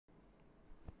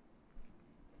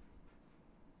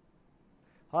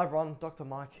Hi everyone, Dr.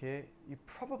 Mike here. You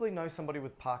probably know somebody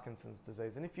with Parkinson's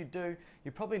disease, and if you do,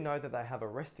 you probably know that they have a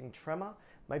resting tremor,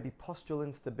 maybe postural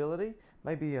instability,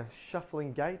 maybe a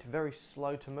shuffling gait, very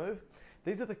slow to move.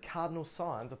 These are the cardinal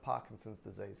signs of Parkinson's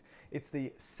disease. It's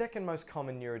the second most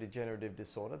common neurodegenerative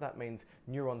disorder. That means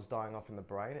neurons dying off in the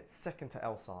brain. It's second to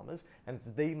Alzheimer's, and it's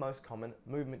the most common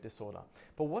movement disorder.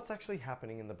 But what's actually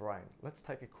happening in the brain? Let's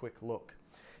take a quick look.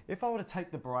 If I were to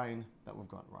take the brain that we've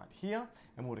got right here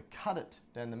and were to cut it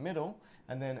down the middle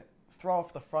and then throw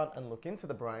off the front and look into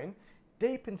the brain,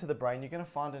 deep into the brain you're going to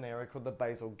find an area called the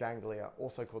basal ganglia,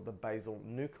 also called the basal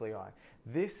nuclei.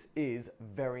 This is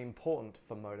very important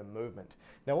for motor movement.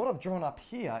 Now what I've drawn up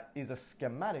here is a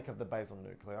schematic of the basal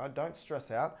nuclei. Don't stress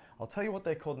out. I'll tell you what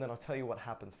they're called and then I'll tell you what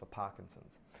happens for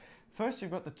Parkinson's. First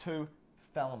you've got the two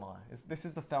thalami. This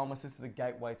is the thalamus, this is the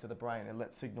gateway to the brain. It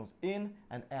lets signals in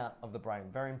and out of the brain.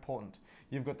 Very important.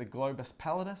 You've got the globus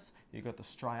pallidus, you've got the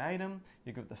striatum,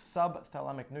 you've got the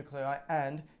subthalamic nuclei,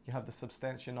 and you have the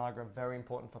substantia nigra, very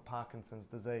important for Parkinson's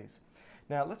disease.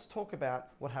 Now let's talk about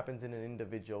what happens in an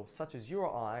individual such as you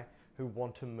or I who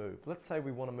want to move. Let's say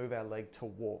we want to move our leg to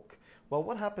walk. Well,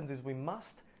 what happens is we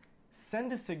must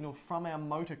send a signal from our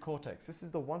motor cortex. This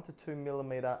is the 1 to 2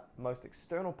 millimeter most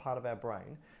external part of our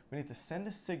brain. We need to send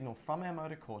a signal from our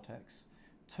motor cortex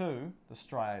to the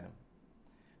striatum.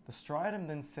 The striatum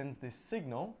then sends this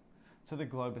signal to the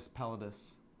globus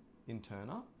pallidus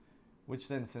interna, which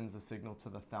then sends the signal to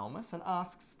the thalamus and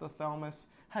asks the thalamus,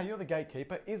 hey, you're the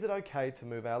gatekeeper, is it okay to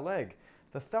move our leg?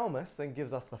 The thalamus then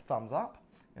gives us the thumbs up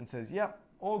and says, yep,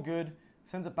 all good,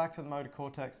 sends it back to the motor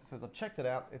cortex and says, I've checked it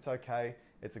out, it's okay,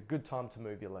 it's a good time to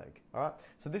move your leg. All right?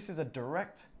 So this is a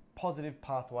direct positive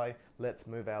pathway, let's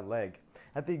move our leg.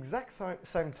 At the exact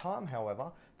same time,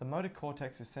 however, the motor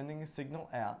cortex is sending a signal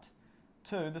out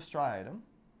to the striatum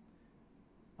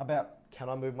about, can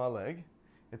I move my leg?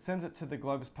 It sends it to the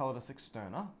globus pallidus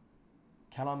externa,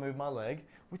 can I move my leg?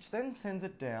 Which then sends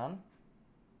it down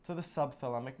to the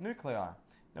subthalamic nuclei.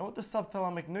 Now what the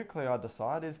subthalamic nuclei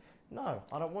decide is, no,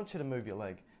 I don't want you to move your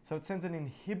leg. So it sends an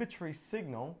inhibitory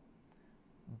signal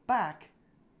back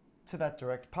to that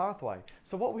direct pathway.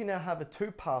 So what we now have are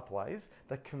two pathways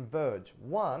that converge.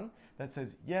 One that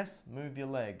says, yes, move your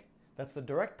leg. That's the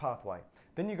direct pathway.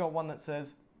 Then you got one that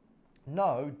says,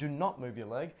 no, do not move your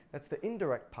leg. That's the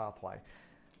indirect pathway.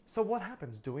 So what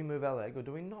happens? Do we move our leg or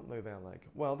do we not move our leg?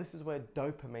 Well, this is where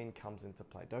dopamine comes into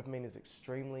play. Dopamine is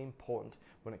extremely important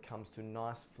when it comes to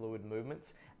nice fluid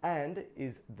movements and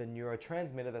is the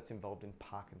neurotransmitter that's involved in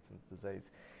Parkinson's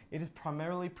disease. It is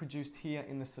primarily produced here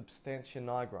in the substantia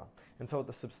nigra. And so what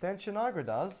the substantia nigra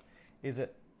does is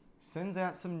it sends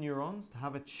out some neurons to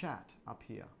have a chat up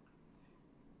here.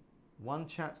 One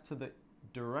chats to the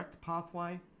direct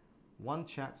pathway, one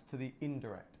chats to the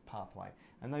indirect pathway,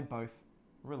 and they both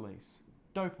release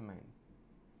dopamine.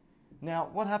 Now,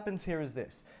 what happens here is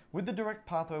this. With the direct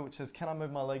pathway, which says, can I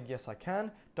move my leg? Yes, I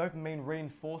can. Dopamine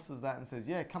reinforces that and says,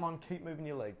 yeah, come on, keep moving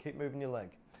your leg, keep moving your leg.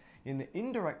 In the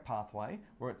indirect pathway,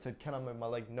 where it said, can I move my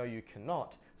leg? No, you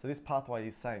cannot. So this pathway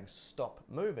is saying, stop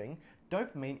moving.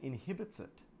 Dopamine inhibits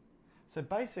it. So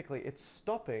basically, it's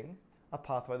stopping a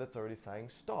pathway that's already saying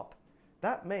stop.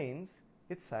 That means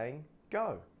it's saying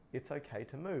go. It's okay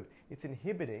to move. It's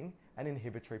inhibiting an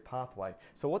inhibitory pathway.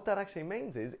 So what that actually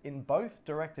means is, in both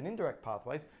direct and indirect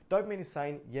pathways, dopamine is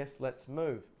saying, yes, let's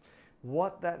move.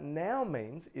 What that now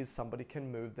means is somebody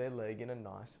can move their leg in a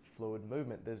nice fluid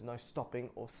movement. There's no stopping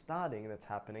or starting that's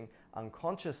happening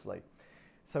unconsciously.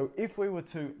 So if we were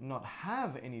to not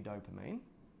have any dopamine,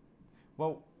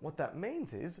 well, what that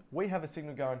means is we have a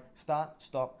signal going start,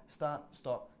 stop, start,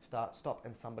 stop, start, stop,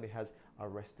 and somebody has a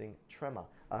resting tremor,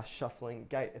 a shuffling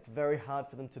gait. It's very hard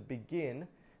for them to begin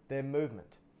their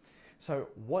movement. So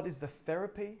what is the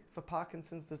therapy for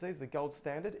Parkinson's disease, the gold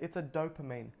standard? It's a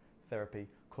dopamine therapy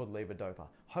called levodopa.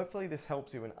 Hopefully this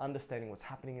helps you in understanding what's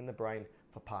happening in the brain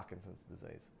for Parkinson's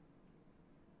disease.